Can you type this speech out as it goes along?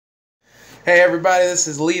Hey everybody, this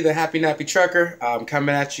is Lee, the Happy Nappy Trucker. I'm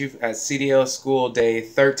coming at you at CDL School day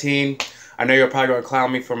 13. I know you're probably going to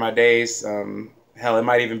clown me for my days. Hell, it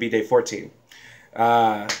might even be day 14.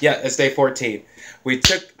 Yeah, it's day 14.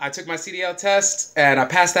 I took my CDL test and I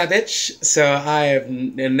passed that bitch. So I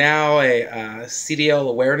am now a CDL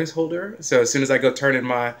awareness holder. So as soon as I go turn in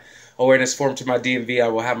my awareness form to my DMV, I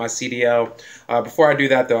will have my CDL. Before I do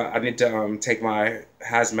that, though, I need to take my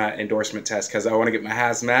hazmat endorsement test because I want to get my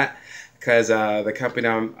hazmat because the company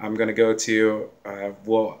I'm going to go to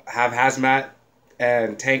will have hazmat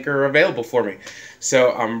and tanker available for me.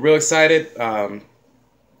 So I'm real excited. One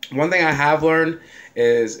thing I have learned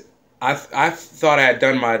is I thought I had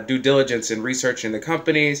done my due diligence in researching the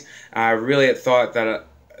companies. I really had thought that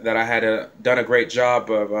I had done a great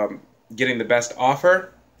job of getting the best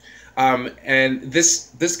offer. And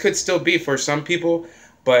this could still be for some people,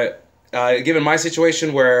 but given my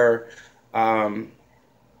situation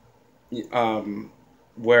um,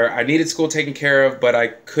 where I needed school taken care of, but I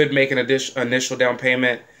could make an initial down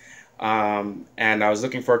payment, and I was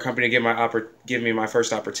looking for a company to give me my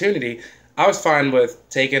first opportunity. I was fine with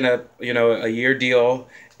taking a year deal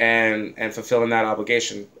and fulfilling that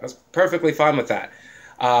obligation. I was perfectly fine with that.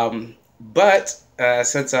 But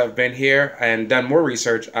since I've been here and done more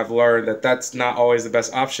research, I've learned that that's not always the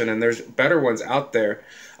best option, and there's better ones out there.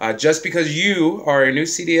 Just because you are a new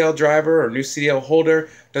CDL driver or new CDL holder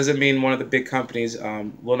doesn't mean one of the big companies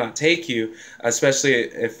will not take you, especially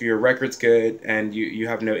if your record's good and you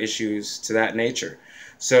have no issues to that nature.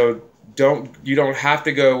 So you don't have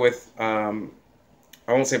to go with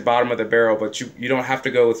I won't say bottom of the barrel, but you don't have to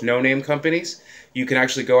go with no name companies. You can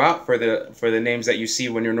actually go out for the names that you see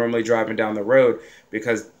when you're normally driving down the road,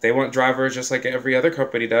 because they want drivers just like every other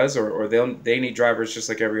company does, or they need drivers just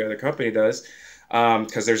like every other company does,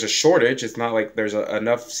 because there's a shortage. It's not like there's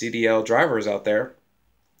enough CDL drivers out there,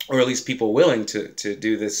 or at least people willing to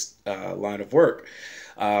do this line of work.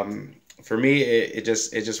 For me, it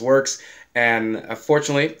just works. And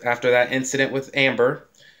unfortunately, after that incident with Amber,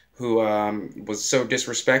 who was so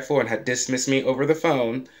disrespectful and had dismissed me over the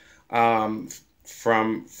phone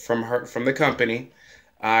from the company,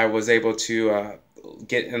 I was able to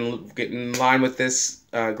get in line with this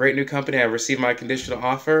great new company. I received my conditional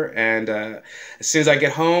offer, and as soon as I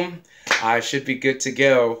get home, I should be good to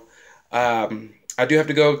go. I do have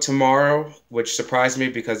to go tomorrow, which surprised me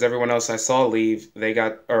because everyone else I saw leave, they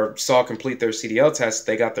got or saw complete their CDL test,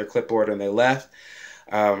 they got their clipboard and they left.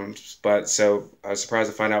 But so I was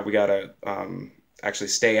surprised to find out we gotta actually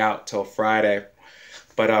stay out till Friday.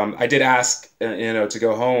 But I did ask, to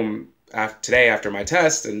go home today after my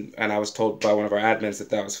test, and I was told by one of our admins that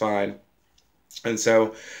that was fine. And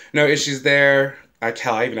so, no issues there. I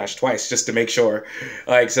even asked twice just to make sure.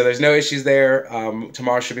 Like, so there's no issues there.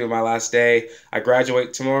 Tomorrow should be my last day. I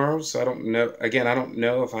graduate tomorrow, so I don't know. Again, I don't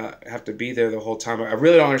know if I have to be there the whole time. I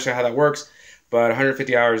really don't understand how that works, but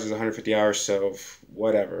 150 hours is 150 hours, so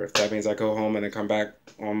whatever. If that means I go home and then come back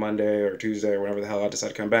on Monday or Tuesday or whenever the hell I decide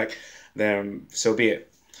to come back, then so be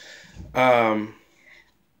it. Um,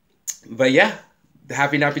 but yeah, the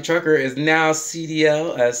Happy Nappy Trucker is now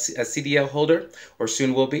CDL, a CDL holder, or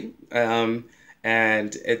soon will be.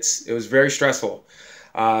 And it was very stressful.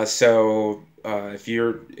 If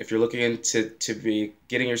you're looking into to be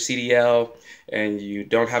getting your CDL and you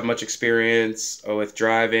don't have much experience with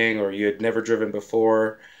driving, or you had never driven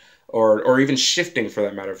before, or even shifting for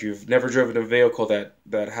that matter, if you've never driven a vehicle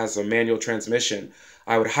that has a manual transmission,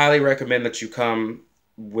 I would highly recommend that you come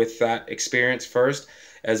with that experience first,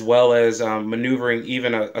 as well as maneuvering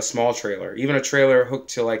even a small trailer, even a trailer hooked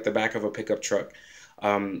to like the back of a pickup truck,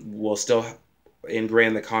 will still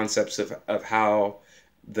ingrain the concepts of how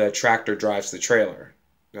the tractor drives the trailer.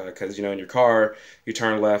 Because in your car, you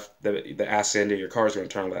turn left, the ass end of your car is going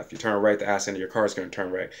to turn left. You turn right, the ass end of your car is going to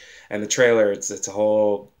turn right. And the trailer, it's a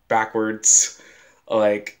whole backwards,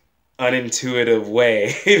 like unintuitive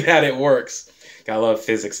way that it works. I love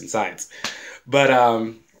physics and science, but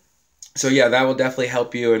so yeah, that will definitely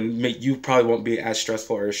help you and make you probably won't be as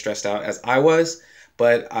stressful or as stressed out as I was.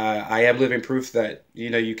 But I am living proof that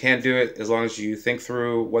you can do it as long as you think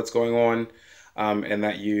through what's going on, and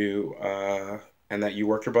that you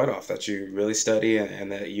work your butt off, that you really study,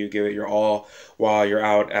 and that you give it your all while you're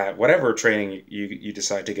out at whatever training you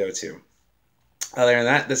decide to go to. Other than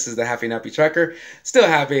that, this is the Happy Nappy Trucker. Still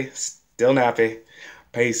happy, still nappy.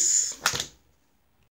 Peace.